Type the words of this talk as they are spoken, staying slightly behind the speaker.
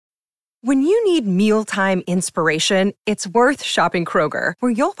When you need mealtime inspiration, it's worth shopping Kroger,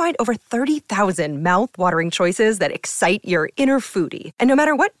 where you'll find over 30,000 mouth-watering choices that excite your inner foodie. And no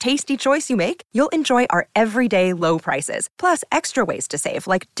matter what tasty choice you make, you'll enjoy our everyday low prices, plus extra ways to save,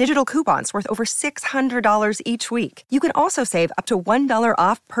 like digital coupons worth over $600 each week. You can also save up to $1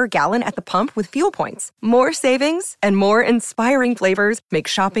 off per gallon at the pump with fuel points. More savings and more inspiring flavors make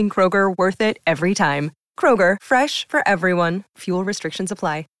shopping Kroger worth it every time. Kroger, fresh for everyone. Fuel restrictions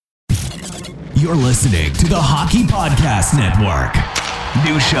apply. You're listening to the Hockey Podcast Network.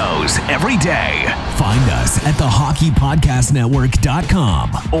 New shows every day. Find us at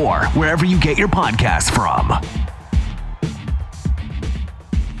thehockeypodcastnetwork.com or wherever you get your podcasts from.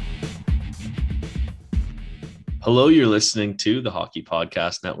 Hello, you're listening to the Hockey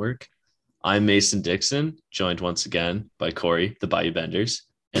Podcast Network. I'm Mason Dixon, joined once again by Corey, the Bayou Benders,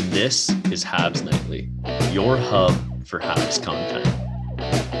 and this is Habs Nightly, your hub for Habs content.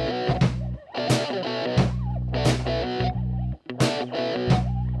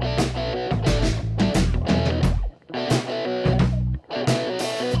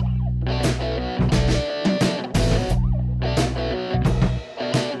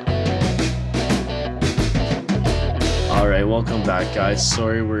 Welcome back, guys.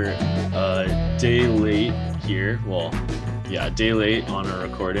 Sorry we're a day late here. Well, yeah, a day late on our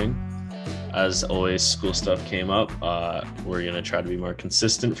recording. As always, school stuff came up. We're going to try to be more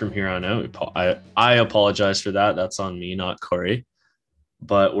consistent from here on out. I apologize for that. That's on me, not Corey.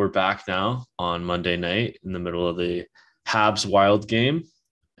 But we're back now on Monday night in the middle of the Habs Wild game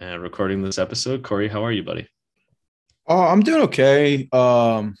and recording this episode. Corey, how are you, buddy? I'm doing okay.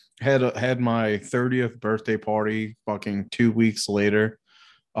 Had my 30th birthday party fucking 2 weeks later.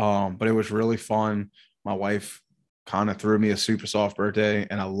 But it was really fun. My wife kind of threw me a super soft birthday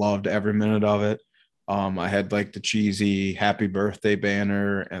and I loved every minute of it. I had like the cheesy happy birthday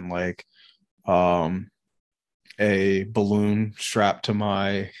banner and like a balloon strapped to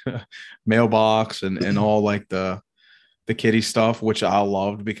my mailbox and all like the kitty stuff, which I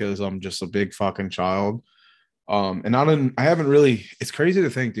loved because I'm just a big fucking child. And I haven't really, it's crazy to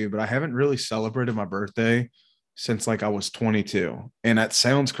think, dude, but I haven't really celebrated my birthday since like I was 22. And that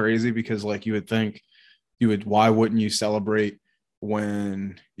sounds crazy because like you would think why wouldn't you celebrate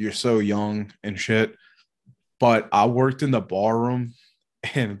when you're so young and shit? But I worked in the bar room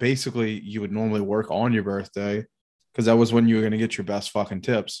and basically you would normally work on your birthday because that was when you were going to get your best fucking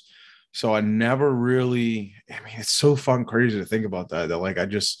tips. So I never really, it's so fucking crazy to think about that like I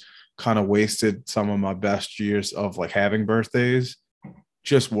just kind of wasted some of my best years of like having birthdays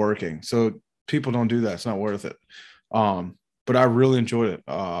just working. So people don't do that. It's not worth it. But I really enjoyed it.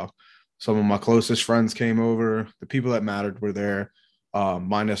 Some of my closest friends came over. The people that mattered were there,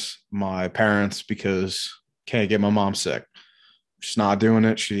 minus my parents because can't get my mom sick. She's not doing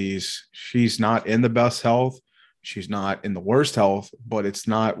it. She's not in the best health. She's not in the worst health, but it's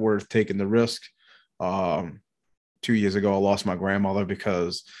not worth taking the risk. 2 years ago, I lost my grandmother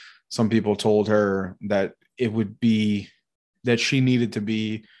because some people told her that it would be that she needed to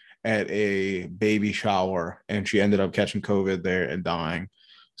be at a baby shower and she ended up catching COVID there and dying.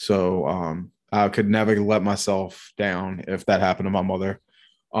 So I could never let myself down if that happened to my mother.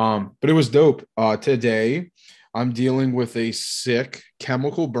 But it was dope. Today, I'm dealing with a sick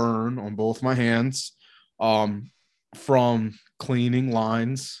chemical burn on both my hands from cleaning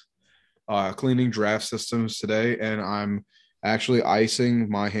lines, cleaning draft systems today. And I'm actually icing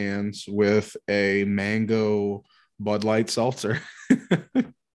my hands with a mango Bud Light seltzer.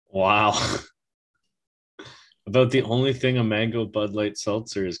 Wow. About the only thing a mango Bud Light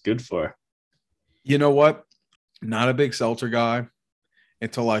seltzer is good for. You know what? Not a big seltzer guy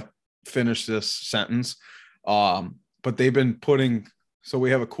until I finish this sentence. But they've been putting, so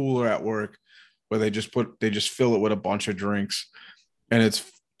we have a cooler at work where they just fill it with a bunch of drinks. And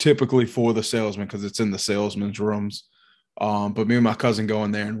it's typically for the salesman because it's in the salesman's rooms. But me and my cousin go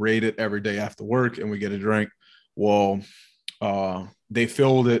in there and rate it every day after work and we get a drink. Well, they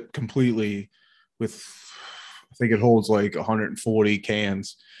filled it completely with, I think it holds like 140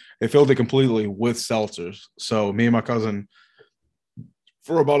 cans. They filled it completely with seltzers. So me and my cousin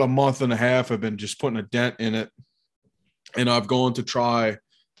for about a month and a half have been just putting a dent in it. And I've gone to try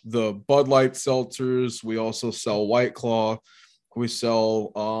the Bud Light seltzers. We also sell White Claw. We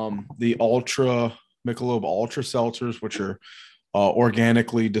sell the Michelob Ultra seltzers, which are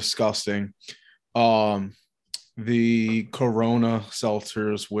organically disgusting. The Corona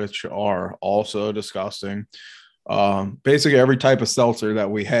seltzers, which are also disgusting. Basically every type of seltzer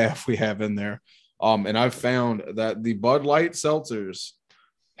that we have in there. And I've found that the Bud Light seltzers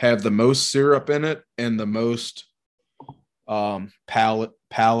have the most syrup in it and the most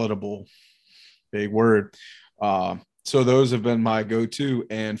palatable, big word. So those have been my go-to.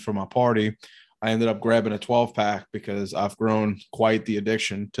 And for my party, I ended up grabbing a 12-pack because I've grown quite the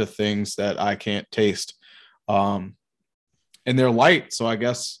addiction to things that I can't taste. And they're light, so I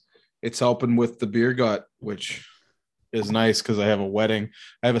guess it's helping with the beer gut, which is nice because I have a wedding.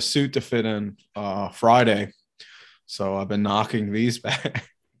 I have a suit to fit in Friday, so I've been knocking these back.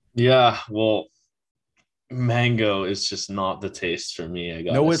 Yeah, well, mango is just not the taste for me. I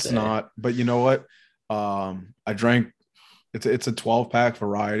gotta No, it's say. not. But you know what? I drank. It's a 12-pack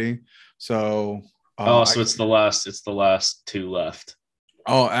variety. So So it's the last two left.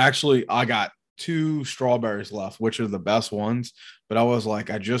 actually, I got 2 strawberries left, which are the best ones. But I was like,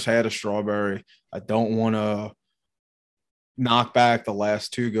 I just had a strawberry. I don't want to knock back the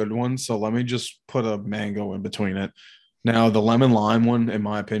last 2 good ones. So let me just put a mango in between it. Now, the lemon lime one, in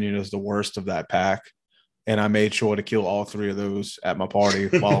my opinion, is the worst of that pack. And I made sure to kill all 3 of those at my party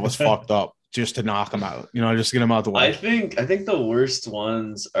while I was fucked up just to knock them out. Just get them out the way. I think the worst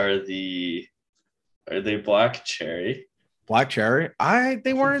ones are they black cherry? Black cherry.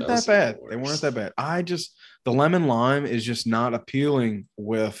 They weren't that bad. The They weren't worst. that bad. The lemon lime is just not appealing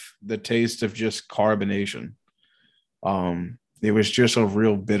with the taste of just carbonation. It was just a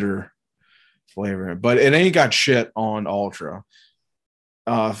real bitter flavor, but it ain't got shit on Ultra.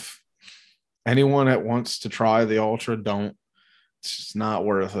 Anyone that wants to try the Ultra, don't. It's just not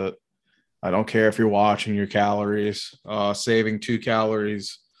worth it. I don't care if you're watching your calories. Saving 2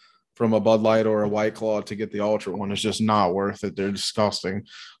 calories from a Bud Light or a White Claw to get the Ultra one is just not worth it. They're disgusting.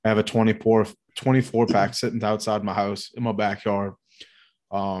 I have a 24 pack sitting outside my house in my backyard.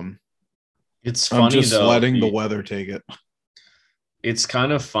 It's funny, I'm just though, letting the weather take it. It's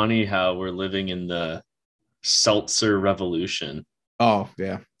kind of funny how we're living in the seltzer revolution. Oh,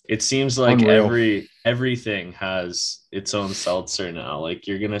 yeah. It seems like Unreal. everything has its own seltzer now. Like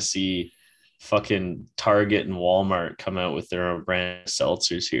you're gonna see fucking Target and Walmart come out with their own brand of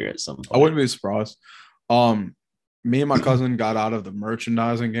seltzers here at some point. I wouldn't be surprised. Me and my cousin got out of the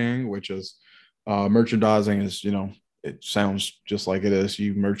merchandising gang, which is merchandising is, it sounds just like it is.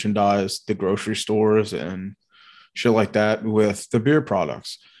 You merchandise the grocery stores and shit like that with the beer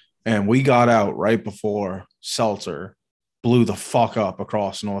products. And we got out right before seltzer blew the fuck up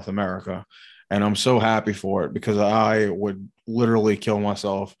across North America. And I'm so happy for it because I would literally kill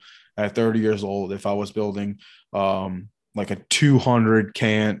myself at 30 years old if I was building like a 200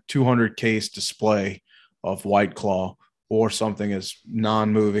 case display of White Claw or something as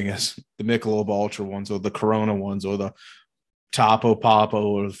non-moving as the Michelob Ultra ones or the Corona ones or the Topo Papo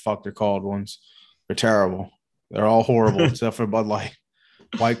or the fuck they're called ones. They're terrible. They're all horrible except for Bud Light.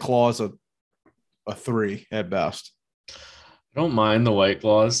 White Claw's a 3 at best. I don't mind the White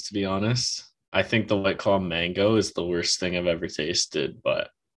Claws, to be honest. I think the White Claw mango is the worst thing I've ever tasted, but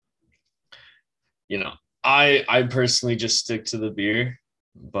I personally just stick to the beer.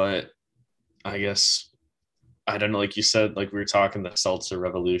 But I guess I don't know, like you said, like we were talking, the seltzer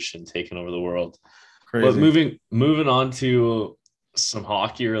revolution taking over the world. Crazy. But moving on to some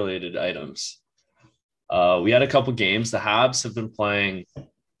hockey related items. We had a couple games. The Habs have been playing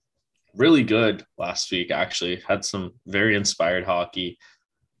really good last week, actually. Had some very inspired hockey.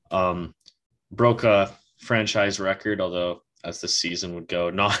 Broke a franchise record, although as the season would go,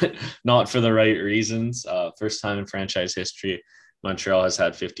 not for the right reasons. First time in franchise history, Montreal has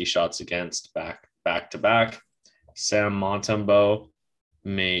had 50 shots against back to back. Sam Montembeault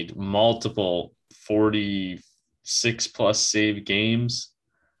made multiple 46 plus save games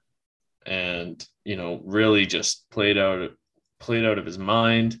and really just played out of his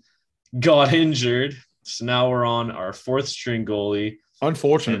mind. Got injured, so now we're on our 4th string goalie.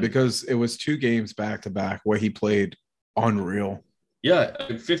 Unfortunate because it was 2 games back to back where he played unreal. Yeah,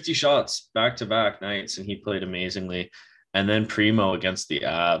 50 shots back to back nights, and he played amazingly. And then Primo against the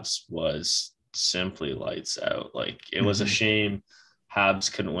Avs was simply lights out. Like it was a shame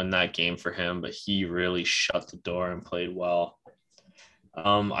Habs couldn't win that game for him, but he really shut the door and played well.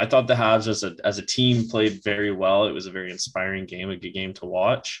 I thought the Habs as a team played very well. It was a very inspiring game, a good game to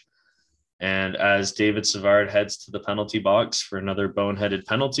watch. And as David Savard heads to the penalty box for another boneheaded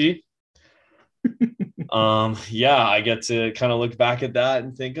penalty, I get to kind of look back at that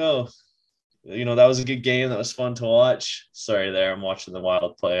and think, that was a good game. That was fun to watch. Sorry there, I'm watching the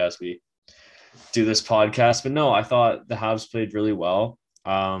Wild play as we do this podcast. But no, I thought the Habs played really well.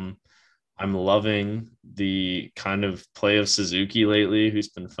 I'm loving the kind of play of Suzuki lately, who's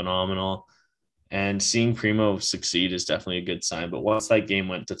been phenomenal. And seeing Primo succeed is definitely a good sign. But once that game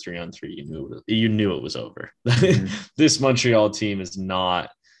went to 3-on-3, you knew it was over. This Montreal team is not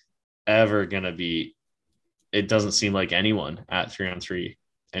ever going to be it doesn't seem like anyone at 3-on-3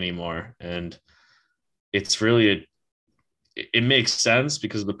 anymore. And it's really it makes sense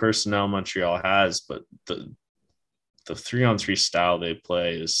because of the personnel Montreal has, but the 3-on-3 style they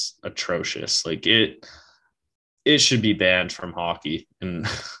play is atrocious. Like it should be banned from hockey. And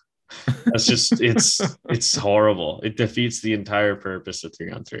that's just it's horrible. It defeats the entire purpose of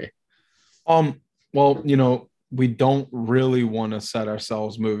 3-on-3. Well, you know, we don't really want to set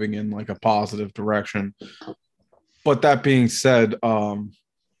ourselves moving in like a positive direction. But that being said,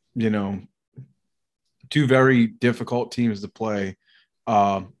 you know, two very difficult teams to play,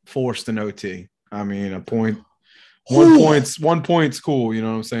 forced an OT. I mean, one point's cool, you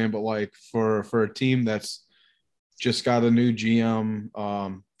know what I'm saying? But like for a team that's just got a new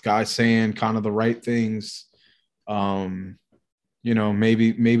GM, guy saying kind of the right things, you know,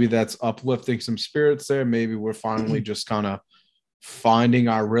 maybe that's uplifting some spirits there. Maybe we're finally just kind of finding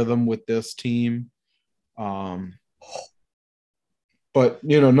our rhythm with this team. But,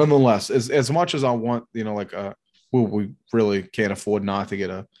 you know, nonetheless, as much as I want, you know, like we really can't afford not to get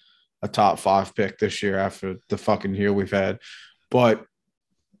a top 5 pick this year after the fucking year we've had. But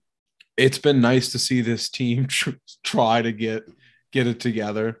it's been nice to see this team try to get it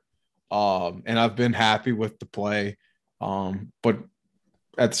together. And I've been happy with the play. But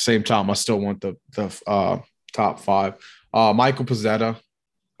at the same time, I still want the top 5. Michael Pezzetta,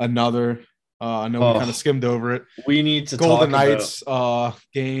 another. I know we kind of skimmed over it. We need to Golden talk Knights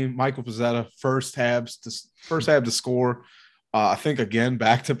game. Michael Pezzetta, first Habs to score. I think again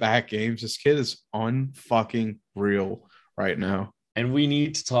back-to-back games. This kid is unfucking real right now. And we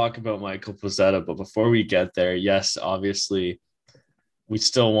need to talk about Michael Pezzetta, but before we get there, yes, obviously, we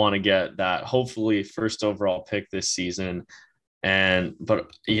still want to get that hopefully first overall pick this season.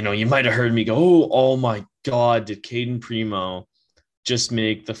 But you know, you might have heard me go, oh my God, did Caden Primo just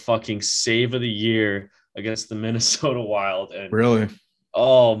make the fucking save of the year against the Minnesota Wild? And really,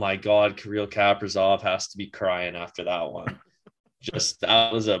 oh my God, Kirill Kaprizov has to be crying after that one. Just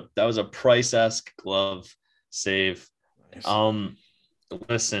that was a Price-esque glove save. Nice.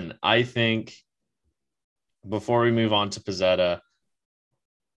 Listen, I think before we move on to Pezzetta,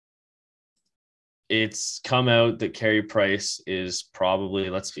 it's come out that Carey Price is probably,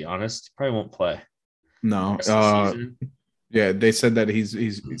 let's be honest, probably won't play. No. Yeah, they said that he's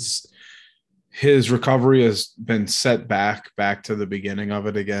his recovery has been set back to the beginning of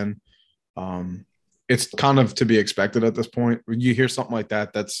it again. It's kind of to be expected at this point. When you hear something like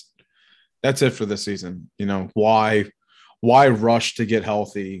that, that's it for this season. You know, why rush to get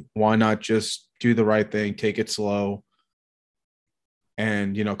healthy? Why not just do the right thing, take it slow,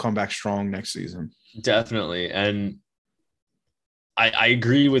 and, you know, come back strong next season? Definitely. And I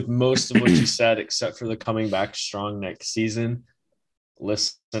agree with most of what you said, except for the coming back strong next season.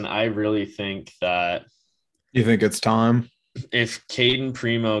 Listen, I really think that... You think it's time? If Caden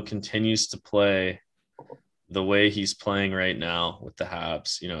Primo continues to play the way he's playing right now with the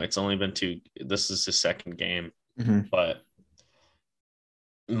Habs, you know, it's only been this is his second game, but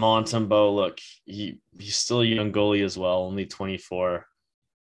Montembeault, look, he's still a young goalie as well, only 24.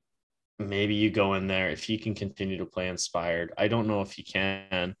 Maybe you go in there if he can continue to play inspired. I don't know if he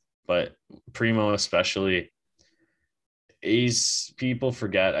can, but Primo especially, people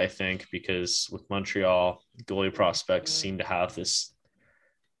forget, I think, because with Montreal, goalie prospects seem to have this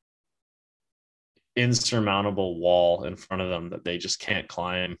insurmountable wall in front of them that they just can't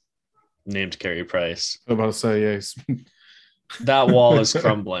climb, named Carey Price. I'm about to say, yes. That wall is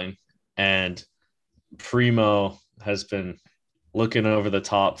crumbling, and Primo has been looking over the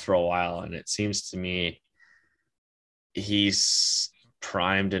top for a while, and it seems to me he's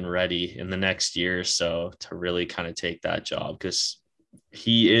primed and ready in the next year or so to really kind of take that job, because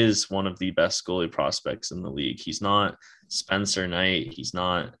he is one of the best goalie prospects in the league. He's not Spencer Knight, he's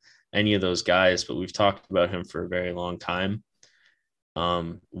not any of those guys, but we've talked about him for a very long time.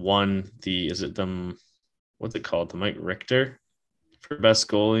 What's it called? The Mike Richter for best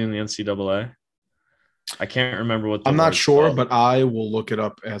goalie in the NCAA. I can't remember what I'm not sure, called. But I will look it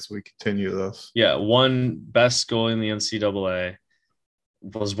up as we continue this. Yeah, one best goalie in the NCAA,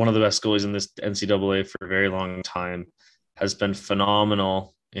 was one of the best goalies in this NCAA for a very long time, has been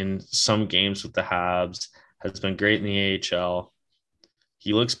phenomenal in some games with the Habs, has been great in the AHL.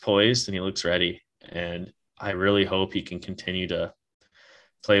 He looks poised and he looks ready, and I really hope he can continue to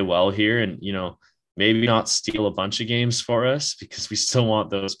play well here and, you know, maybe not steal a bunch of games for us because we still want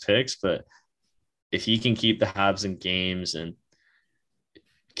those picks, but if he can keep the Habs in games and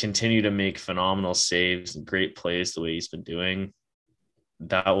continue to make phenomenal saves and great plays the way he's been doing,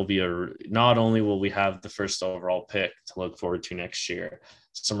 that will be not only will we have the first overall pick to look forward to next year,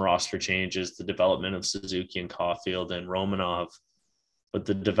 some roster changes, the development of Suzuki and Caulfield and Romanov, but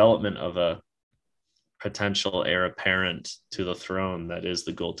the development of a potential heir apparent to the throne that is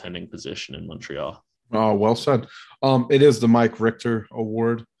the goaltending position in Montreal. Oh, well said. It is the Mike Richter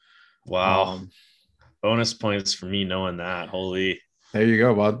Award. Wow. Bonus points for me knowing that. Holy. There you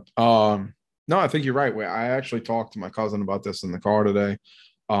go, bud. No, I think you're right. I actually talked to my cousin about this in the car today,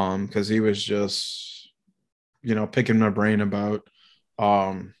 because he was just, picking my brain about.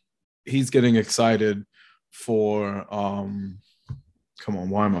 He's getting excited for. Come on,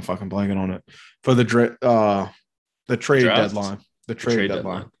 why am I fucking blanking on it? For the trade deadline, the trade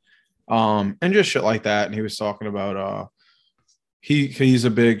deadline. And just shit like that. And he was talking about he's a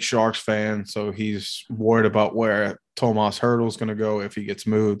big Sharks fan, so he's worried about where Tomas Hertl's going to go if he gets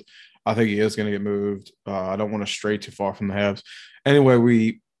moved. I think he is going to get moved. I don't want to stray too far from the Habs. Anyway,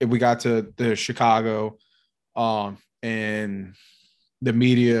 we got to the Chicago, and the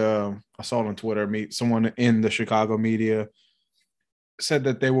media, I saw it on Twitter, someone in the Chicago media said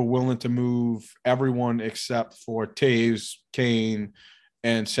that they were willing to move everyone except for Toews, Kane,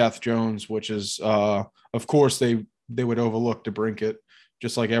 and Seth Jones, which is, of course, they would overlook DeBrincat,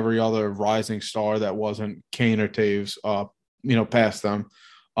 just like every other rising star that wasn't Kane or Toews, past them.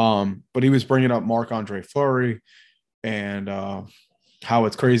 But he was bringing up Marc-Andre Fleury and how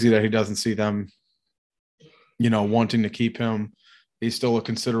it's crazy that he doesn't see them, wanting to keep him. He's still a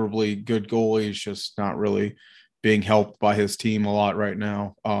considerably good goalie. He's just not really being helped by his team a lot right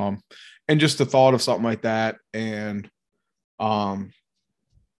now. And just the thought of something like that. And, I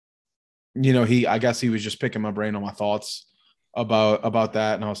guess he was just picking my brain on my thoughts about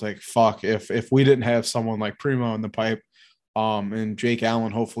that. And I was like, fuck, if we didn't have someone like Primo in the pipe, and Jake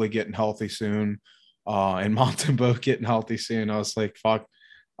Allen hopefully getting healthy soon, and Montembeault getting healthy soon, I was like, fuck,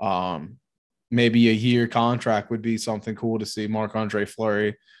 maybe a year contract would be something cool to see Marc-Andre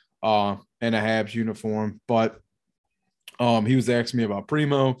Fleury in a Habs uniform. But he was asking me about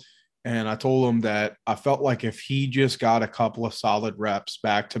Primo, and I told him that I felt like if he just got a couple of solid reps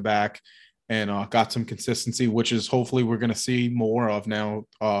back to back and got some consistency, which is hopefully we're going to see more of now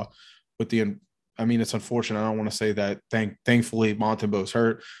with the – I mean, it's unfortunate. I don't want to say that thankfully Montembeault's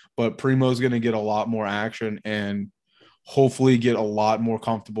hurt, but Primo's going to get a lot more action and hopefully get a lot more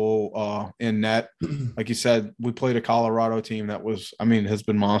comfortable in net. Like you said, we played a Colorado team that has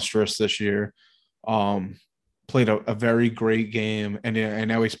been monstrous this year. Played a very great game, and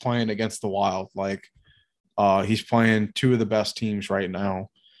now he's playing against the Wild. Like, he's playing two of the best teams right now.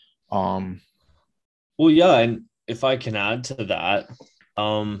 Well, yeah, and if I can add to that,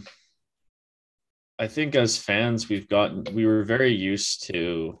 I think as fans, we were very used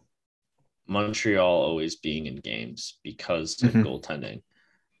to Montreal always being in games because of goaltending.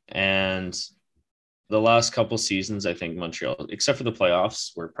 And the last couple seasons, I think Montreal, except for the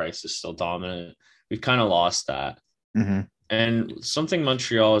playoffs where Price is still dominant, we've kind of lost that. And something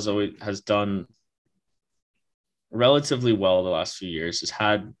Montreal has done relatively well the last few years is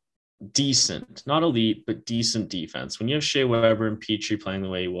had decent, not elite, but decent defense. When you have Shea Weber and Petrie playing the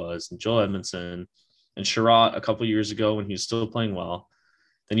way he was, and Joel Edmondson and Sherratt a couple years ago when he was still playing well,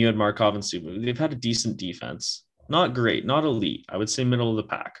 then you had Markov and Subban. They've had a decent defense. Not great, not elite. I would say middle of the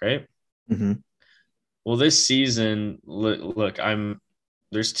pack, right? Well, this season, look,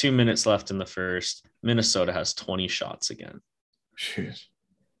 there's 2 minutes left in the first. Minnesota has 20 shots again. Jeez.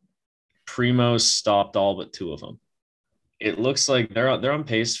 Primo stopped all but 2 of them. It looks like they're on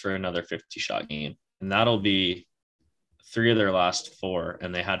pace for another 50-shot game, and that'll be 3 of their last 4.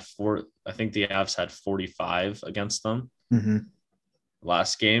 And they had 4. I think the Avs had 45 against them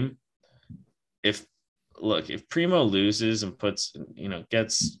last game. If Primo loses and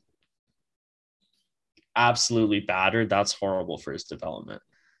gets absolutely battered, that's horrible for his development.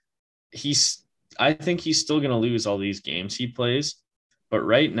 I think he's still going to lose all these games he plays. But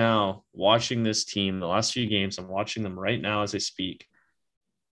right now, watching this team, the last few games, I'm watching them right now as I speak,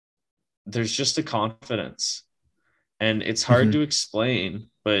 there's just a confidence. And it's hard to explain,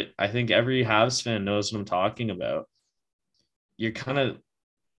 but I think every Habs fan knows what I'm talking about. You're kind of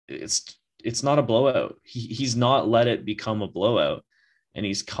 – it's not a blowout. He's not let it become a blowout. And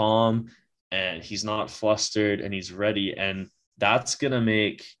he's calm, and he's not flustered, and he's ready. And that's going to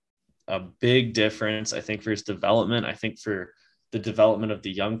make a big difference, I think, for his development. I think for the development of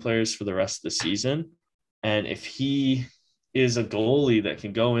the young players for the rest of the season. And if he is a goalie that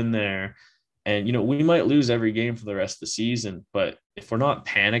can go in there and, we might lose every game for the rest of the season, but if we're not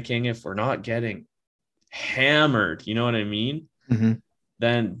panicking, if we're not getting hammered, you know what I mean?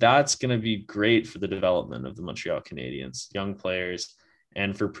 Then that's going to be great for the development of the Montreal Canadiens, young players,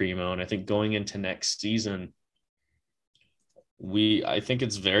 and for Primo. And I think going into next season, I think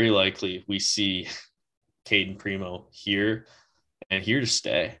it's very likely we see Caden Primo here and here to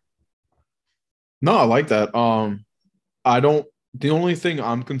stay. No, I like that. I don't. The only thing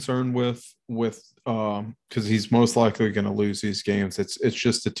I'm concerned with because he's most likely going to lose these games. It's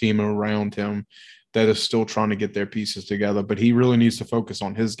just the team around him that is still trying to get their pieces together. But he really needs to focus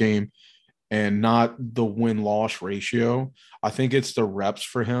on his game and not the win-loss ratio. I think it's the reps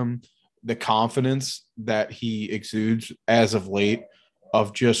for him, the confidence that he exudes as of late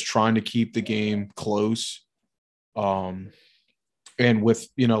of just trying to keep the game close. And with,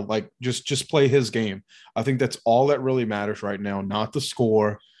 like just play his game. I think that's all that really matters right now, not the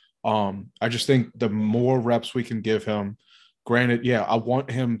score. I just think the more reps we can give him, granted, yeah, I want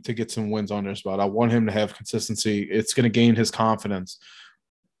him to get some wins on this, but I want him to have consistency. It's going to gain his confidence.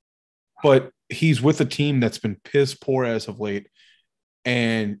 But he's with a team that's been piss poor as of late.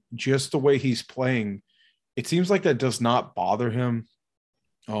 And just the way he's playing, it seems like that does not bother him.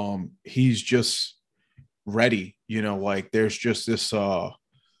 He's just ready, like there's just this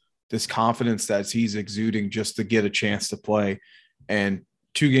confidence that he's exuding just to get a chance to play. And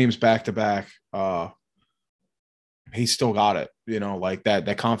 2 games back to back, he's still got it, like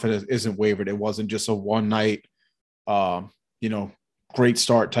that confidence isn't wavered. It wasn't just a one night great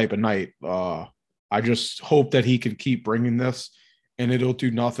start type of night. I just hope that he can keep bringing this, and it'll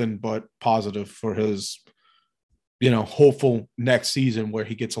do nothing but positive for his hopeful next season where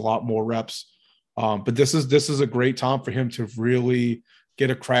he gets a lot more reps. But this is a great time for him to really get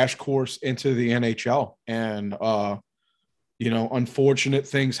a crash course into the NHL. And, unfortunate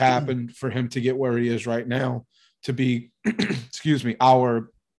things happen for him to get where he is right now to be, excuse me, our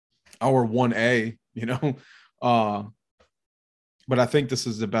 1A, but I think this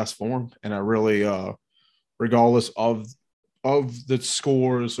is the best form. And I really, regardless of the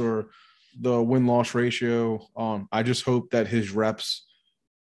scores or the win-loss ratio, I just hope that his reps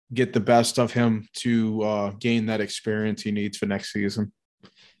get the best of him to gain that experience he needs for next season.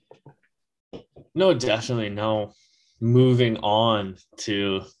 No, definitely no. Moving on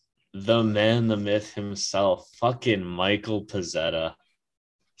to the man, the myth himself, fucking Michael Pezzetta.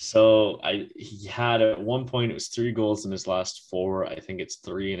 So he had at one point, it was 3 goals in his last 4. I think it's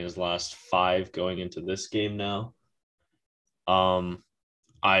 3 in his last 5 going into this game now.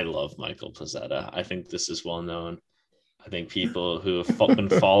 I love Michael Pezzetta. I think this is well known. I think people who have been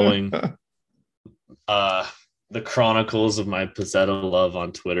following the chronicles of my Pezzetta love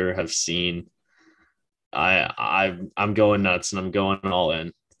on Twitter have seen I'm going nuts and I'm going all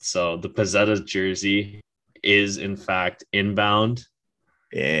in. So the Pezzetta jersey is in fact inbound.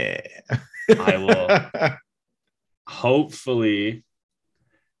 Yeah. I will hopefully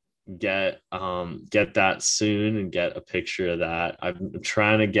get that soon and get a picture of that. I'm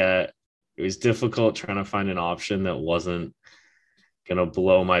trying to get. It was difficult trying to find an option that wasn't gonna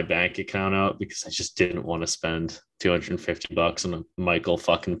blow my bank account out because I just didn't want to spend $250 on a Michael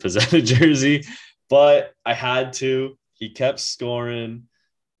fucking Pezzetta jersey, but I had to. He kept scoring,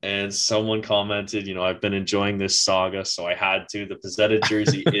 and someone commented, I've been enjoying this saga, so I had to. The Pezzetta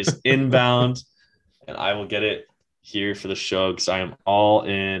jersey is inbound, and I will get it here for the show because I am all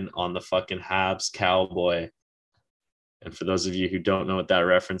in on the fucking Habs cowboy. And for those of you who don't know what that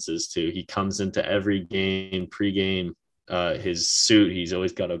reference is to, he comes into every game, pregame, his suit, he's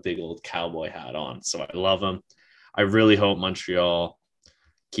always got a big old cowboy hat on. So I love him. I really hope Montreal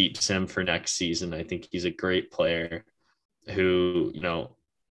keeps him for next season. I think he's a great player who,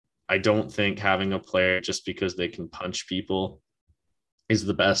 I don't think having a player just because they can punch people is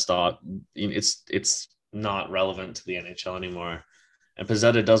the best thought. It's not relevant to the NHL anymore. And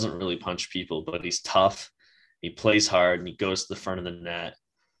Pezzetta doesn't really punch people, but he's tough. He plays hard and he goes to the front of the net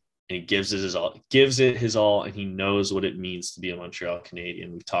and he gives it his all, and he knows what it means to be a Montreal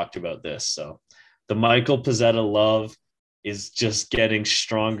Canadian. We've talked about this. So the Michael Pezzetta love is just getting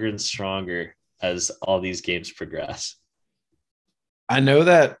stronger and stronger as all these games progress. I know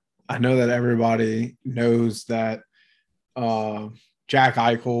that everybody knows that Jack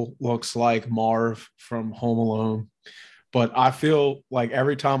Eichel looks like Marv from Home Alone, but I feel like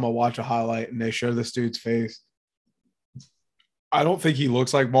every time I watch a highlight and they show this dude's face, I don't think he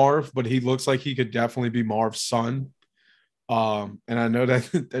looks like Marv, but he looks like he could definitely be Marv's son. And I know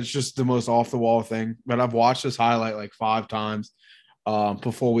that that's just the most off the wall thing, but I've watched this highlight like 5 times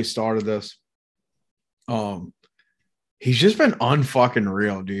before we started this. He's just been unfucking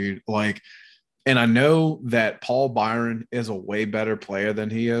real, dude. Like, and I know that Paul Byron is a way better player than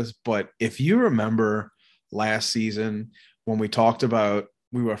he is, but if you remember last season when we talked about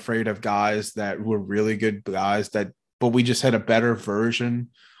we were afraid of guys that were really good guys but we just had a better version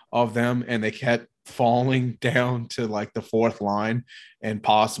of them and they kept falling down to like the fourth line and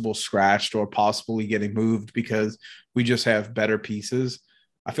possible scratched or possibly getting moved because we just have better pieces.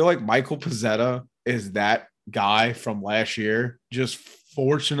 I feel like Michael Pezzetta is that guy from last year. Just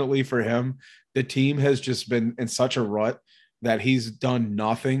fortunately for him, the team has just been in such a rut that he's done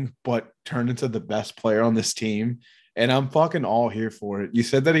nothing but turn into the best player on this team. And I'm fucking all here for it. You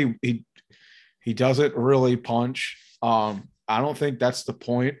said that he doesn't really punch. I don't think that's the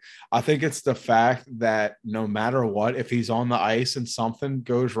point. I think it's the fact that no matter what, if he's on the ice and something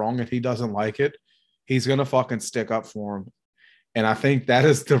goes wrong and he doesn't like it, he's going to fucking stick up for him. And I think that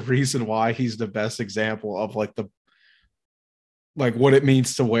is the reason why he's the best example of like what it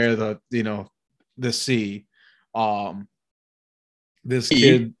means to wear the C. This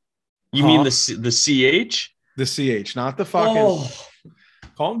kid. You mean the CH? The CH, not the fucking.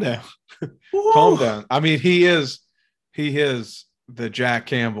 Calm down. Calm down. I mean, he is the Jack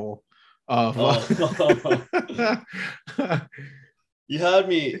Campbell of. You had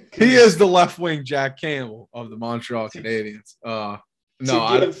me. He is the left wing Jack Campbell of the Montreal Canadiens.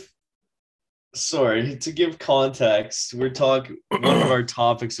 To give context, one of our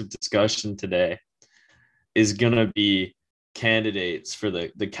topics of discussion today is gonna be candidates for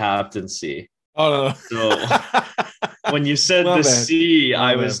the captaincy. Oh no! So when you said C,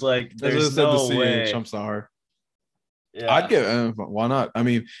 I was like, "There's no way." I'm sorry. Yeah. I'd give. Why not? I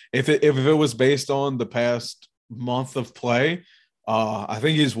mean, if it was based on the past month of play, I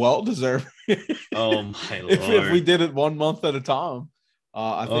think he's well deserved. Oh my lord! If we did it 1 month at a time,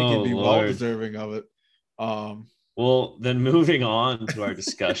 I think he'd be well deserving of it. Well, then moving on to our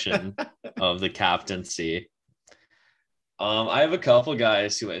discussion of the captaincy. I have a couple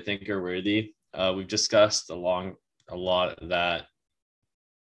guys who I think are worthy. We've discussed a lot that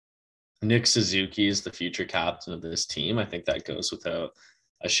Nick Suzuki is the future captain of this team. I think that goes without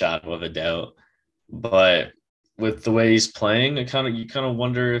a shadow of a doubt. But with the way he's playing, you kind of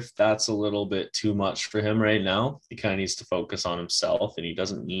wonder if that's a little bit too much for him right now. He kind of needs to focus on himself, and he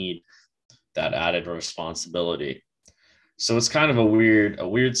doesn't need that added responsibility. So it's kind of a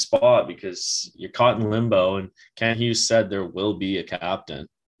weird spot because you're caught in limbo, and Kent Hughes said there will be a captain.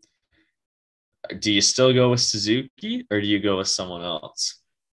 Do you still go with Suzuki or do you go with someone else?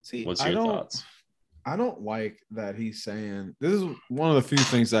 See, what's your thoughts? I don't like that he's saying, this is one of the few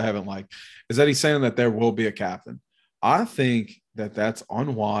things I haven't liked, is that he's saying that there will be a captain. I think that that's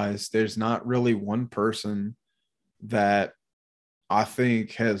unwise. There's not really one person that I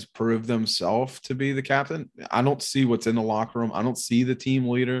think has proved themselves to be the captain. I don't see what's in the locker room. I don't see the team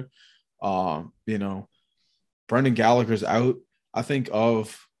leader. Brendan Gallagher's out. I think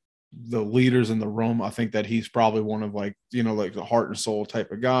of the leaders in the room. I think that he's probably one of like the heart and soul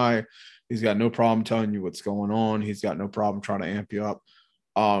type of guy. He's got no problem telling you what's going on. He's got no problem trying to amp you up.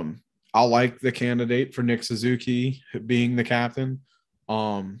 I like the candidate for Nick Suzuki being the captain.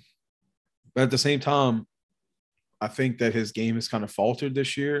 But at the same time, I think that his game has kind of faltered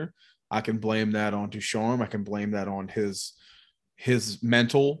this year. I can blame that on Ducharme. I can blame that on his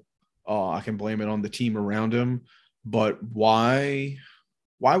mental. I can blame it on the team around him. But why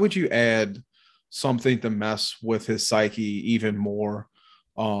would you add something to mess with his psyche even more?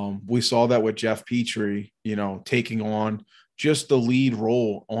 We saw that with Jeff Petrie, taking on just the lead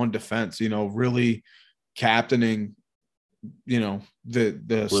role on defense, really captaining,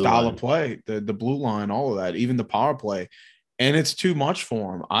 the style of play, the blue line, all of that, even the power play. And it's too much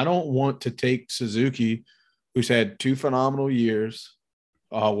for him. I don't want to take Suzuki, who's had 2 phenomenal years,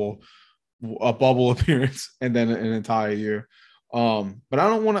 a bubble appearance and then an entire year. But I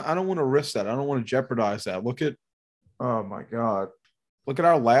don't want to risk that. I don't want to jeopardize that. Oh my God. Look at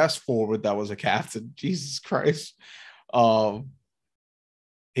our last forward that was a captain. Jesus Christ.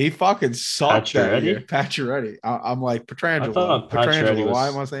 He fucking sucked that year. Pacioretty. I'm like Pietrangelo. Why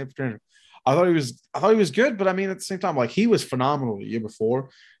am I saying Pietrangelo? I thought he was good, but I mean at the same time, like he was phenomenal the year before.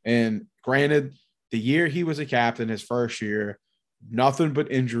 And granted, the year he was a captain, his first year, nothing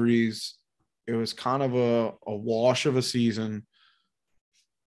but injuries. It was kind of a wash of a season.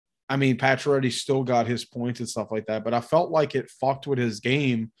 I mean, Pacioretty still got his points and stuff like that, but I felt like it fucked with his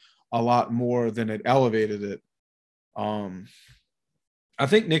game a lot more than it elevated it. I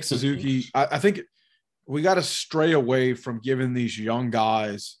think Nick Suzuki, I think we got to stray away from giving these young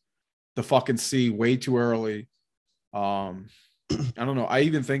guys the fucking C way too early. I don't know. I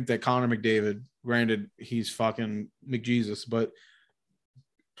even think that Connor McDavid, granted, he's fucking McJesus, but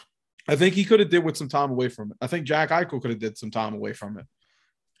I think he could have did with some time away from it. I think Jack Eichel could have did some time away from it.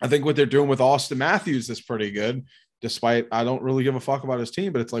 I think what they're doing with Austin Matthews is pretty good, despite I don't really give a fuck about his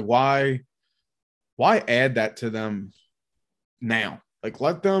team, but it's like, why add that to them now? Like,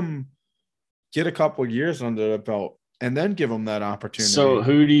 let them get a couple years under the belt, and then give him that opportunity. So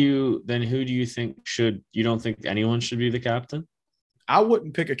who do you think you don't think anyone should be the captain? I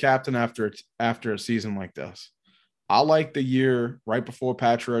wouldn't pick a captain after a season like this. I like the year right before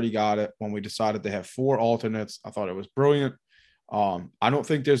Pacioretty got it when we decided to have 4 alternates. I thought it was brilliant. I don't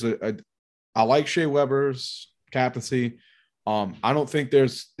think there's I like Shea Weber's captaincy. I don't think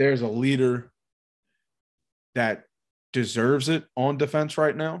there's a leader that deserves it on defense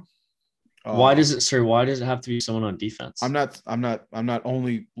right now. Why does it have to be someone on defense? I'm not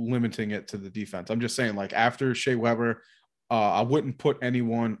only limiting it to the defense. I'm just saying, like, after Shea Weber, I wouldn't put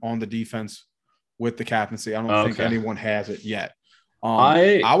anyone on the defense with the captaincy. I don't think anyone has it yet.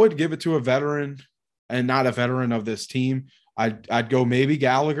 I would give it to a veteran, and not a veteran of this team. I'd go maybe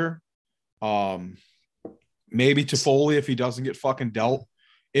Gallagher, maybe Toffoli if he doesn't get fucking dealt.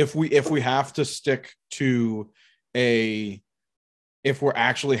 If we have to stick to if we're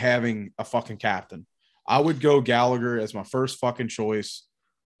actually having a fucking captain, I would go Gallagher as my first fucking choice.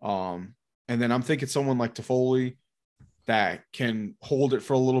 And then I'm thinking someone like Toffoli that can hold it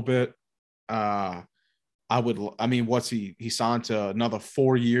for a little bit. What's he signed to another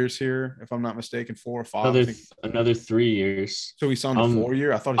 4 years here, if I'm not mistaken, 4 or 5. Another 3 years. So he signed a 4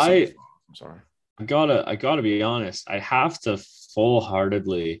 year. I thought he signed 5. I'm sorry. I gotta be honest. I have to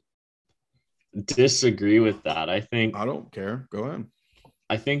full-heartedly disagree with that. I don't care. Go ahead.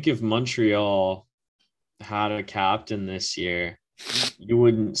 I think if Montreal had a captain this year, you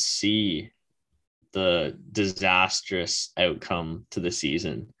wouldn't see the disastrous outcome to the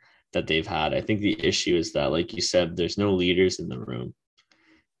season that they've had. I think the issue is that, like you said, there's no leaders in the room.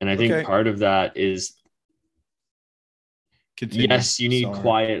 And I think part of that is, yes, you need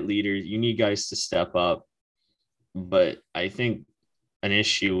quiet leaders. You need guys to step up. But I think an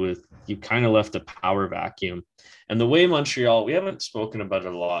issue with, you kind of left a power vacuum. And the way Montreal, we haven't spoken about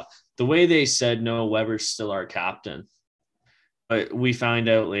it a lot, the way they said, no, Weber's still our captain. But we found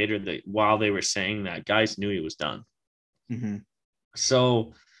out later that while they were saying that, guys knew he was done. Mm-hmm.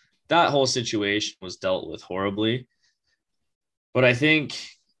 So that whole situation was dealt with horribly. But I think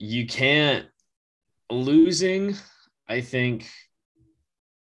losing, I think,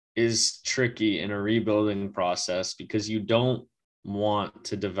 is tricky in a rebuilding process, because you don't want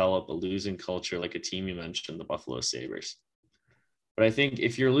to develop a losing culture like a team you mentioned, the Buffalo Sabres. But I think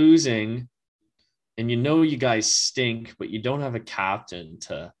if you're losing and you guys stink, but you don't have a captain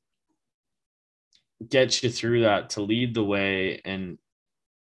to get you through that, to lead the way, and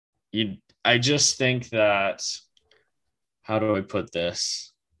I just think that, how do I put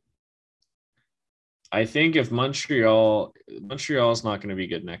this? I think if Montreal's not going to be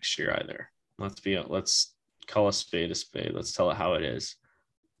good next year either. Let's call a spade a spade. Let's tell it how it is.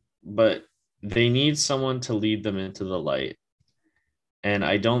 But they need someone to lead them into the light. And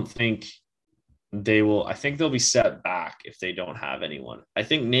I don't think they will. I think they'll be set back if they don't have anyone. I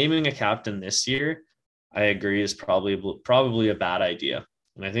think naming a captain this year, I agree, is probably a bad idea.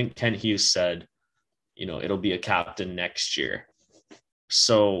 And I think Kent Hughes said, it'll be a captain next year.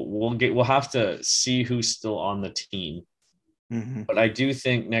 So we'll have to see who's still on the team. Mm-hmm. But I do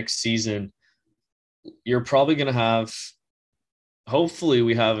think next season you're probably going to have, hopefully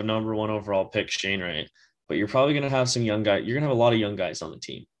we have a number 1 overall pick, Shane Wright, but you're probably going to have some young guys. You're going to have a lot of young guys on the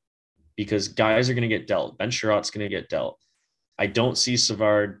team, because guys are going to get dealt. Ben Sherratt's going to get dealt. I don't see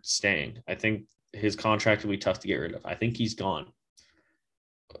Savard staying. I think his contract will be tough to get rid of. I think he's gone.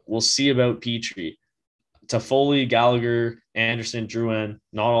 We'll see about Petrie. Toffoli, Gallagher, Anderson, Drouin,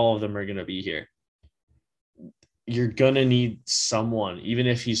 not all of them are going to be here. You're going to need someone, even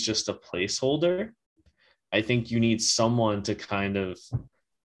if he's just a placeholder. I think you need someone to kind of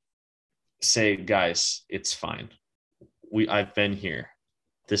say, guys, it's fine. I've been here.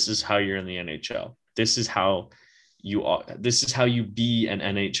 This is how you're in the NHL. This is how you are. This is how you be an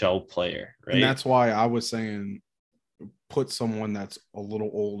NHL player, right? And that's why I was saying put someone that's a little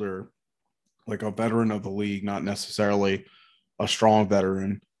older, like a veteran of the league, not necessarily a strong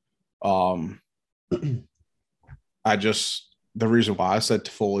veteran. The reason why I said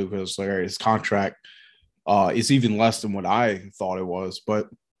Toffoli was like his contract is even less than what I thought it was, but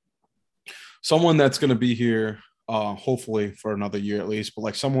someone that's going to be here hopefully for another year at least, but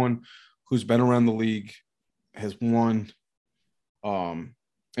like someone who's been around the league, has won, and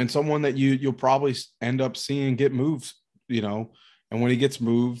someone that you'll probably end up seeing get moved, and when he gets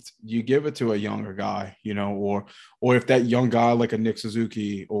moved, you give it to a younger guy, or if that young guy like a Nick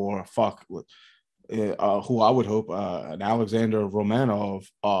Suzuki or who I would hope an Alexander Romanov,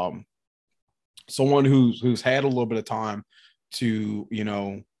 someone who's had a little bit of time to,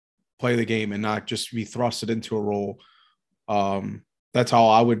 play the game and not just be thrusted into a role. That's how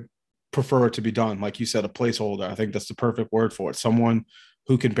I would prefer it to be done. Like you said, a placeholder. I think that's the perfect word for it. Someone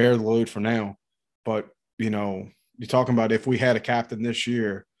who can bear the load for now. But, you're talking about if we had a captain this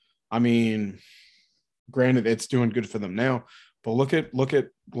year, I mean, granted, it's doing good for them now, but look at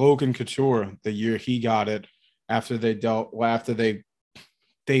Logan Couture, the year he got it after they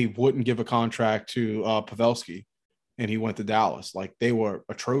wouldn't give a contract to Pavelski and he went to Dallas. Like, they were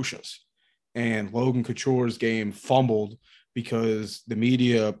atrocious. And Logan Couture's game fumbled because the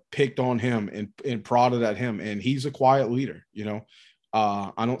media picked on him and prodded at him. And he's a quiet leader,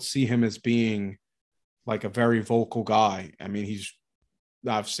 I don't see him as being like a very vocal guy. I mean,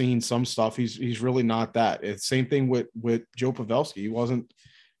 I've seen some stuff. He's really not that. It's same thing with Joe Pavelski.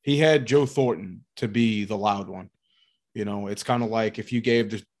 He had Joe Thornton to be the loud one. It's kind of like if you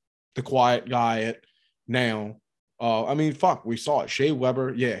gave the quiet guy it now. We saw it. Shea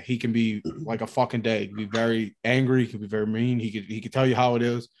Weber, yeah, he can be like a fucking day. He can be very angry. He can be very mean. He could tell you how it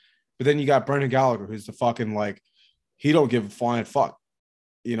is. But then you got Brendan Gallagher, who's the fucking he don't give a flying fuck.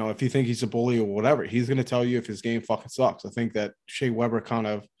 If you think he's a bully or whatever, he's going to tell you if his game fucking sucks. I think that Shea Weber kind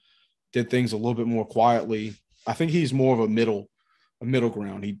of did things a little bit more quietly. I think he's more of a middle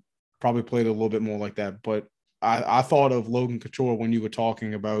ground. He probably played a little bit more like that. But I thought of Logan Couture when you were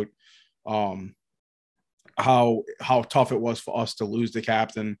talking about how tough it was for us to lose the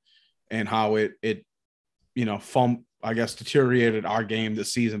captain and how it deteriorated our game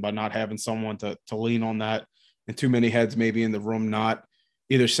this season by not having someone to lean on that, and too many heads maybe in the room not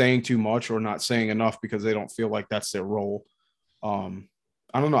either saying too much or not saying enough because they don't feel like that's their role. I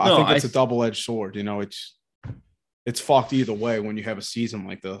don't know. I think it's a double-edged sword. It's fucked either way when you have a season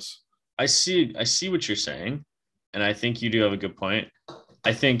like this. I see what you're saying, and I think you do have a good point.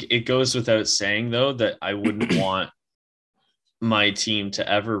 I think it goes without saying, though, that I wouldn't want my team to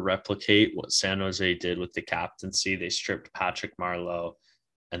ever replicate what San Jose did with the captaincy. They stripped Patrick Marleau,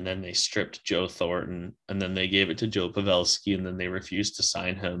 and then they stripped Joe Thornton, and then they gave it to Joe Pavelski, and then they refused to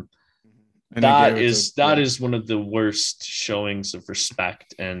sign him. And that is one of the worst showings of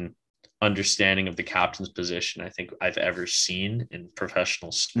respect and understanding of the captain's position I think I've ever seen in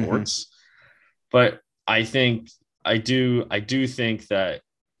professional sports. But I do think that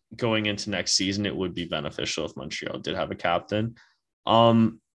going into next season, it would be beneficial if Montreal did have a captain. I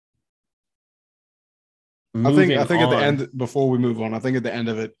think at the end, before we move on, I think at the end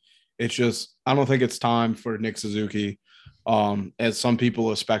of it, it's just, I don't think it's time for Nick Suzuki. As some people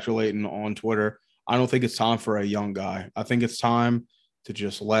are speculating on Twitter, I don't think it's time for a young guy. I think it's time to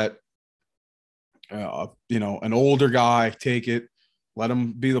just let, an older guy take it, let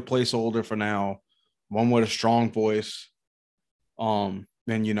him be the placeholder for now, one with a strong voice. And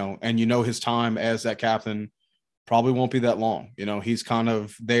his time as that captain probably won't be that long. He's kind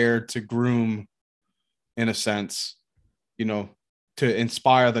of there to groom, in a sense, to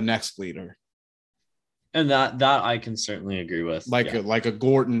inspire the next leader. And that I can certainly agree with. Like a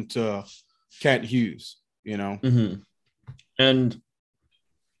Gordon to Kent Hughes, Mm-hmm. And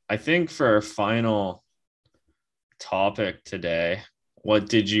I think for our final topic today, what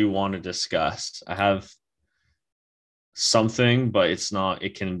did you want to discuss? I have something, but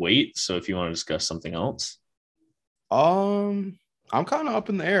it can wait. So if you want to discuss something else. I'm kind of up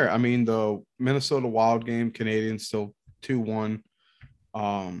in the air. I mean, the Minnesota Wild game, Canadiens still 2-1.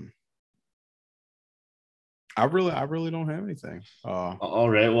 I really don't have anything. All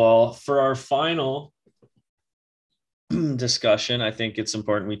right. Well, for our final discussion, I think it's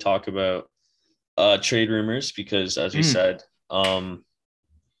important we talk about trade rumors because, as we said,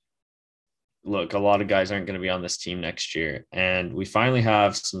 look, a lot of guys aren't going to be on this team next year, and we finally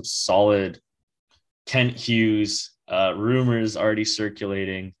have some solid Kent Hughes rumors already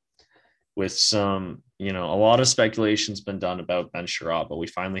circulating with some, a lot of speculation's been done about Ben Sherratt, but we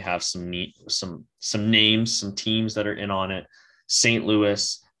finally have some names, some teams that are in on it. St.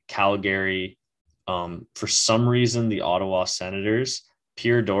 Louis, Calgary, for some reason, the Ottawa Senators,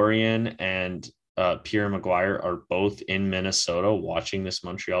 Pierre Dorion and Pierre Maguire are both in Minnesota watching this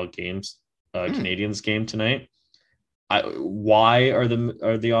Montreal Canadiens game tonight. Why are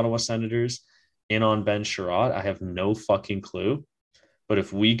the Ottawa Senators in on Ben Sherratt? I have no fucking clue. But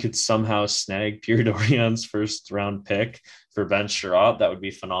if we could somehow snag Pierre Dorion's first round pick for Ben Sherratt, that would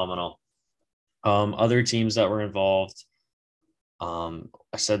be phenomenal. Other teams that were involved, I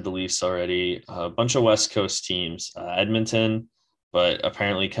said the Leafs already, a bunch of West Coast teams, Edmonton, but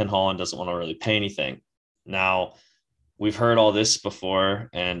apparently Ken Holland doesn't want to really pay anything. Now, we've heard all this before,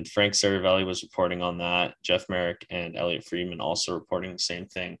 and Frank Saravelli was reporting on that. Jeff Merrick and Elliot Friedman also reporting the same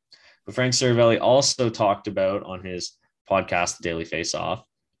thing. But Frank Saravelli also talked about on his podcast, Daily Face Off,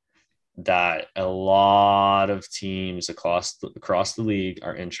 that a lot of teams across the league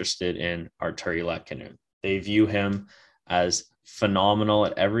are interested in Artturi Lehkonen. They view him as phenomenal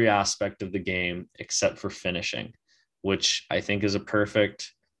at every aspect of the game except for finishing, which I think is a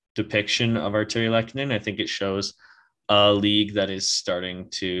perfect depiction of Artturi Lehkonen. I think it shows a league that is starting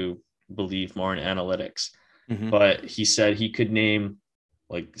to believe more in analytics. Mm-hmm. But he said he could name,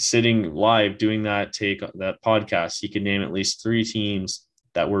 like sitting live doing that podcast, he could name at least 3 teams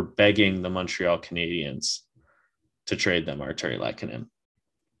that were begging the Montreal Canadiens to trade them Artturi Lehkonen.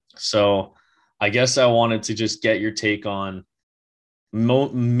 So I guess I wanted to just get your take on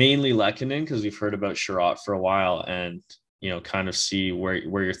mainly Lehkonen, because we've heard about Chiarot for a while, and kind of see where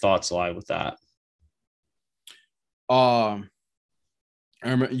your thoughts lie with that. I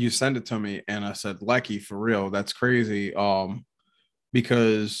remember you sent it to me, and I said, "Lecky, for real, that's crazy."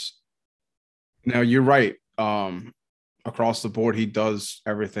 Because now you're right. Across the board, he does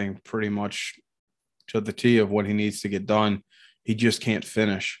everything pretty much to the T of what he needs to get done. He just can't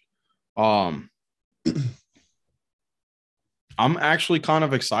finish. I'm actually kind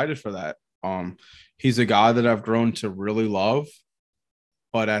of excited for that. He's a guy that I've grown to really love,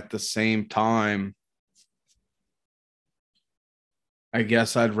 but at the same time, I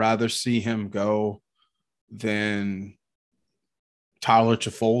guess I'd rather see him go than Tyler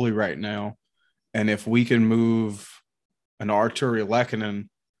Toffoli right now. And if we can move an Artturi Lehkonen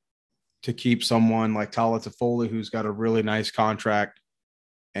to keep someone like Tyler Toffoli, who's got a really nice contract,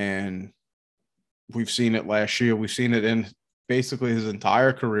 and we've seen it last year, we've seen it in basically his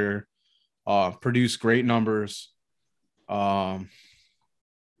entire career, produce great numbers.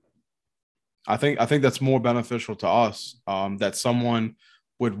 I think that's more beneficial to us, that someone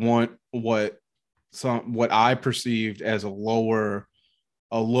would want what I perceived as a lower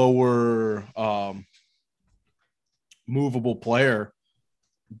movable player,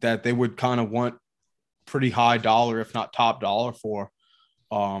 that they would kind of want pretty high dollar, if not top dollar for.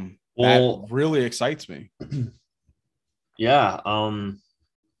 That really excites me. Yeah.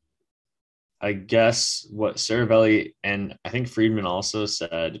 I guess what Saravelli and I think Friedman also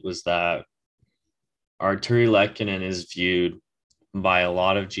said was that Artturi Lehkonen is viewed by a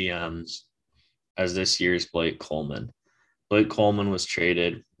lot of GMs as this year's Blake Coleman. Blake Coleman was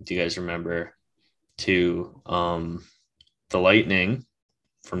traded, do you guys remember, to the Lightning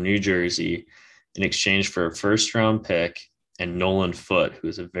from New Jersey in exchange for a first-round pick and Nolan Foote, who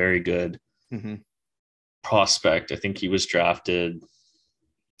is a very good prospect. I think he was drafted.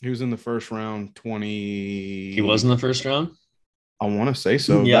 He was in the first round, 20. He was in the first round? I want to say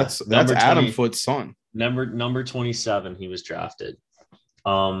so. Yeah, that's Adam Foote's son. Number 27, he was drafted.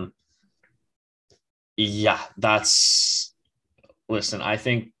 Yeah, listen, I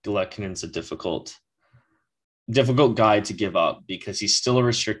think Lehkonen's a difficult guy to give up because he's still a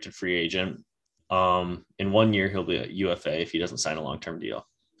restricted free agent. In 1 year, he'll be a UFA if he doesn't sign a long-term deal.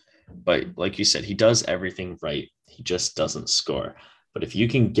 But like you said, he does everything right. He just doesn't score. But if you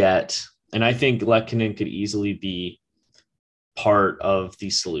can get, and I think Lehkonen could easily be part of the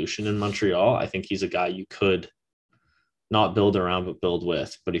solution in Montreal. I think he's a guy you could not build around, but build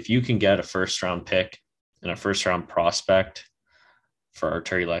with. But if you can get a first-round pick and a first-round prospect for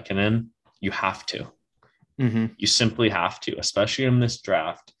Artturi Lehkonen, you have to. Mm-hmm. You simply have to, especially in this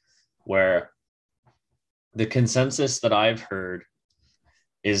draft where the consensus that I've heard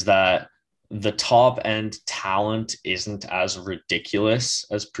is that the top end talent isn't as ridiculous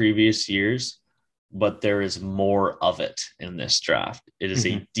as previous years, but there is more of it in this draft. It is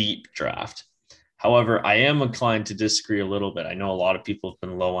a deep draft. However, I am inclined to disagree a little bit. I know a lot of people have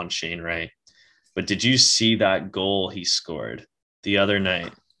been low on Shane Wright, but did you see that goal he scored the other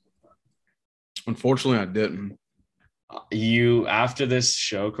night? Unfortunately, I didn't. After this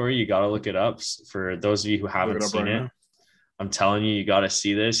show, Corey, you got to look it up. For those of you who haven't seen it, I'm telling you, you got to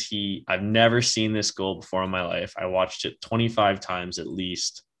see this. I've never seen this goal before in my life. I watched it 25 times at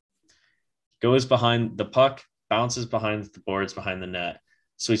least. Goes behind the puck, bounces behind the boards, behind the net.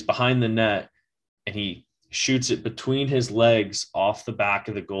 So he's behind the net and he shoots it between his legs off the back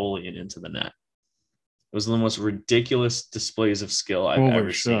of the goalie and into the net. It was one of the most ridiculous displays of skill I've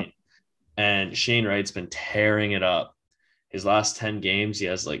ever seen. And Shane Wright's been tearing it up. His last 10 games, he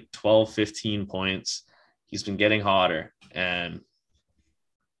has like 12, 15 points. He's been getting hotter. And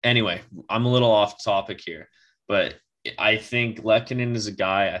anyway, I'm a little off topic here, but I think Lehkonen is a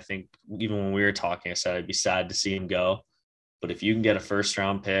guy, I think even when we were talking, I said I'd be sad to see him go. But if you can get a first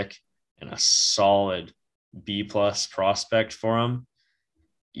round pick and a solid B+ prospect for him,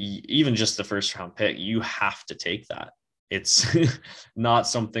 even just the first round pick, you have to take that. It's not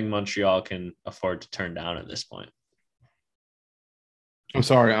something Montreal can afford to turn down at this point. I'm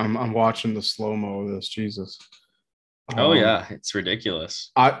sorry. I'm watching the slow mo of this. Jesus. Oh yeah, it's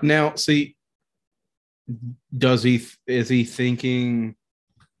ridiculous. I now see. Is he thinking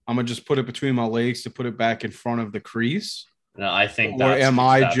I'm gonna just put it between my legs to put it back in front of the crease? No, I think Or am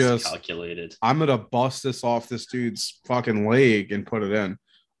I that's just calculated. I'm gonna bust this off this dude's fucking leg and put it in?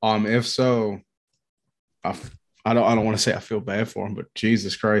 If so, I, I don't want to say I feel bad for him, but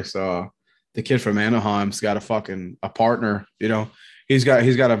Jesus Christ, the kid from Anaheim's got a partner, you know. He's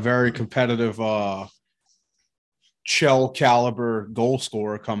got a very competitive shell caliber goal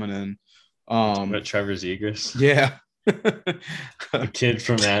scorer coming in. But Trevor Zegras, Yeah. the kid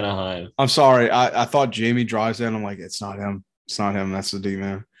from Anaheim. I'm sorry. I thought Jamie Drysdale. I'm like, it's not him. It's not him. That's the D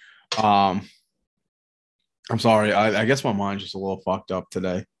man. I'm sorry. I guess my mind's just a little fucked up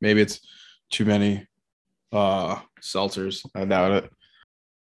today. Maybe it's too many seltzers. I doubt it.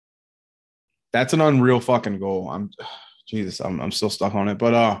 That's an unreal fucking goal. I'm still stuck on it.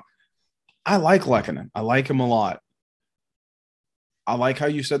 But I like Lehkonen. I like him a lot. I like how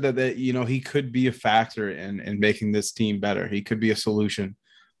you said that you know he could be a factor in making this team better. He could be a solution.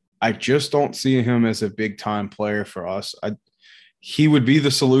 I just don't see him as a big time player for us. He would be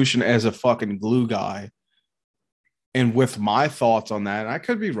the solution as a fucking glue guy. And with my thoughts on that, I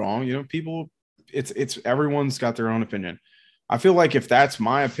could be wrong. You know, people, it's everyone's got their own opinion. I feel like if that's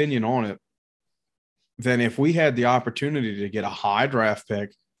my opinion on it, then if we had the opportunity to get a high draft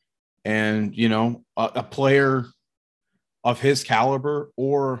pick and, you know, a player of his caliber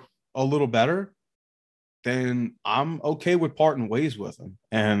or a little better, then I'm okay with parting ways with him.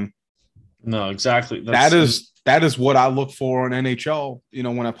 And no, exactly. That is what I look for in NHL. You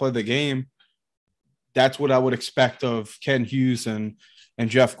know, when I play the game, that's what I would expect of Ken Hughes and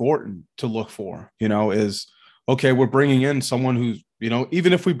Jeff Gorton to look for, you know, is, okay, we're bringing in someone who's, you know,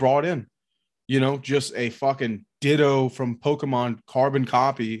 even if we brought in, you know, just a fucking ditto from Pokemon carbon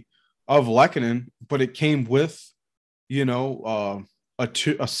copy of Lehkonen, but it came with, you know,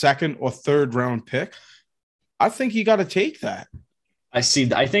 a second or third round pick. I think you got to take that. I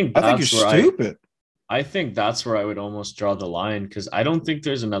see. I think you're stupid. I think that's where I would almost draw the line, because I don't think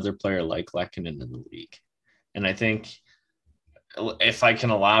there's another player like Lehkonen in the league. And I think if I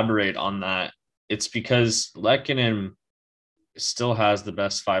can elaborate on that, it's because Lehkonen still has the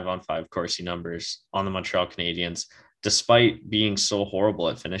best 5-on-5 Corsi numbers on the Montreal Canadiens, despite being so horrible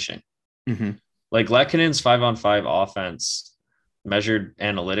at finishing. Mm-hmm. Like Lehkonen's 5-on-5 offense measured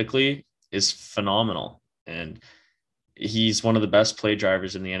analytically is phenomenal. And he's one of the best play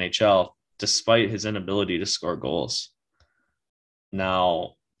drivers in the NHL, despite his inability to score goals.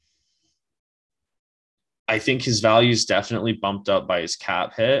 Now, I think his value is definitely bumped up by his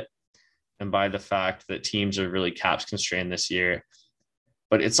cap hit and by the fact that teams are really caps constrained this year.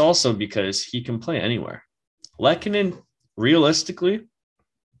 But it's also because he can play anywhere. Lehkonen, realistically,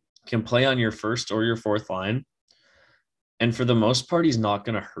 can play on your first or your fourth line. And for the most part, he's not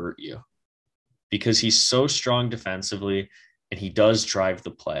going to hurt you because he's so strong defensively and he does drive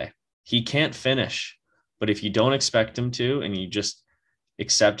the play. He can't finish, but if you don't expect him to and you just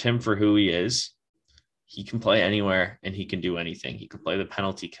accept him for who he is, he can play anywhere and he can do anything. He can play the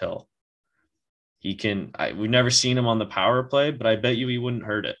penalty kill. He can, we've never seen him on the power play, but I bet you he wouldn't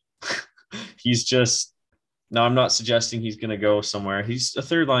hurt it. He's just, now I'm not suggesting he's going to go somewhere. He's a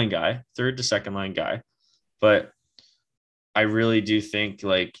third to second line guy, but I really do think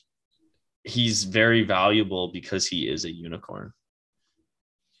like he's very valuable because he is a unicorn.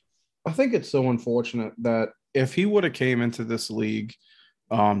 I think it's so unfortunate that if he would have came into this league,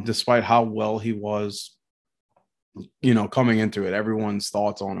 despite how well he was, you know, coming into it, everyone's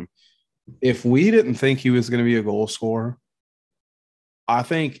thoughts on him. If we didn't think he was going to be a goal scorer, I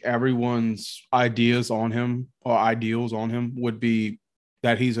think everyone's ideas on him or ideals on him would be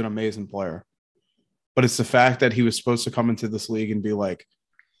that he's an amazing player. But it's the fact that he was supposed to come into this league and be like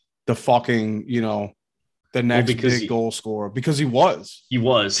the fucking, you know, the next big goal scorer, because he was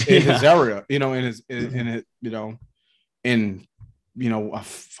in his area, you know, in his, you know,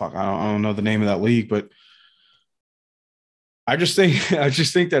 fuck, I don't know the name of that league, but I just think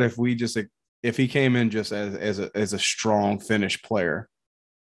that if he came in just as a strong Finnish player,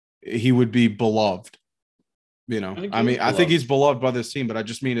 he would be beloved. You know, I think he's beloved by this team, but I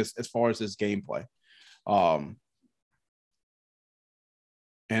just mean as far as his gameplay.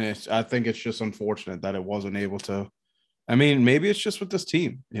 And I think it's just unfortunate that it wasn't able to. I mean, maybe it's just with this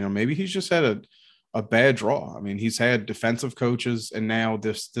team. You know, maybe he's just had a bad draw. I mean, he's had defensive coaches, and now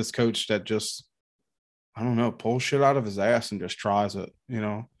this coach that just, I don't know, pulls shit out of his ass and just tries it. You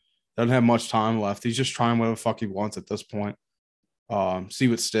know, doesn't have much time left. He's just trying whatever the fuck he wants at this point. See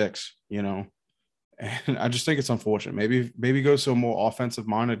what sticks. You know, And I just think it's unfortunate. Maybe goes to a more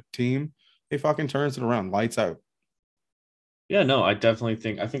offensive-minded team. He fucking turns it around, lights out. Yeah, no, I think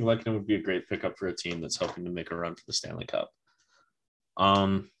Lehkonen would be a great pickup for a team that's hoping to make a run for the Stanley Cup.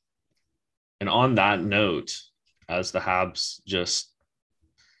 And on that note, as the Habs just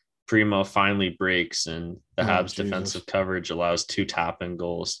Primo finally breaks and the Habs defensive coverage allows 2 tap-in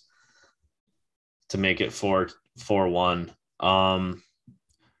goals to make it 4-1.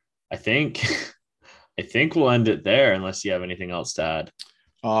 I think we'll end it there unless you have anything else to add.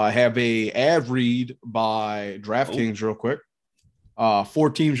 I have a ad read by DraftKings real quick. 4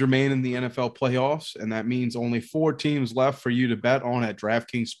 teams remain in the NFL playoffs, and that means only 4 teams left for you to bet on at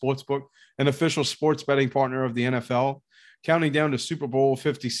DraftKings Sportsbook, an official sports betting partner of the NFL. Counting down to Super Bowl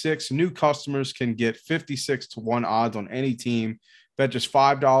 56, new customers can get 56-1 odds on any team. Bet just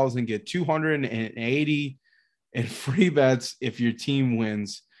 $5 and get $280 in free bets if your team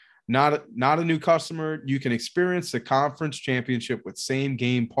wins. Not a new customer, you can experience the conference championship with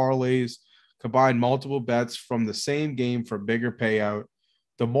same-game parlays. Combine multiple bets from the same game for bigger payout.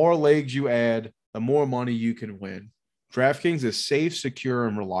 The more legs you add, the more money you can win. DraftKings is safe, secure,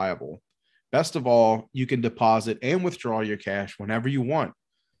 and reliable. Best of all, you can deposit and withdraw your cash whenever you want.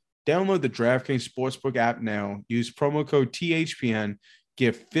 Download the DraftKings Sportsbook app now. Use promo code THPN.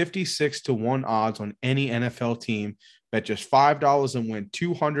 Get 56-1 odds on any NFL team. Bet just $5 and win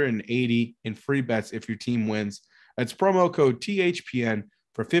 $280 in free bets if your team wins. That's promo code THPN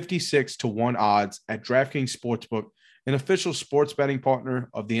for 56-1 odds at DraftKings Sportsbook, an official sports betting partner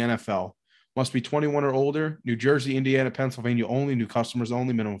of the NFL. Must be 21 or older. New Jersey, Indiana, Pennsylvania only. New customers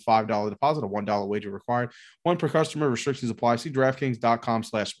only. Minimum $5 deposit. A $1 wager required. 1 per customer. Restrictions apply. See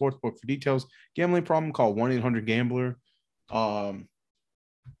DraftKings.com/sportsbook for details. Gambling problem? Call 1-800-GAMBLER. I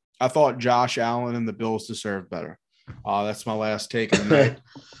thought Josh Allen and the Bills deserved better. That's my last take on that.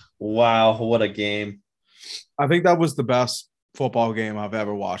 Wow, what a game. I think that was the best football game I've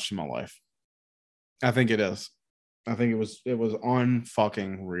ever watched in my life. I think it is. I think it was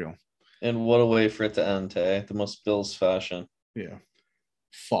unfucking real. And what a way for it to end, hey? The most Bills fashion. Yeah.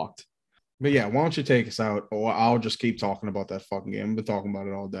 Fucked. But yeah, why don't you take us out, or I'll just keep talking about that fucking game. I've been talking about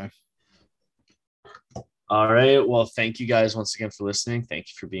it all day. All right. Well, thank you guys once again for listening. Thank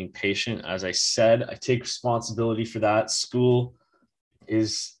you for being patient. As I said, I take responsibility for that. School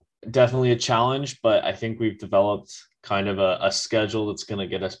is definitely a challenge, but I think we've developed kind of a schedule that's going to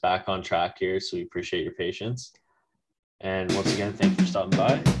get us back on track here. So we appreciate your patience. And once again, thank you for stopping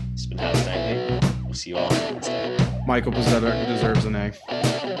by. It's been Habs Nightly. We'll see you all on Wednesday. Michael Pizzetto deserves an egg.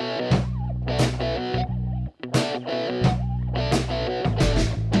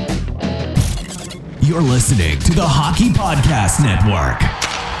 You're listening to the Hockey Podcast Network.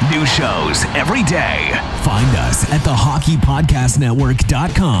 New shows every day. Find us at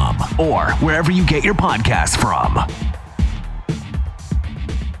thehockeypodcastnetwork.com or wherever you get your podcasts from.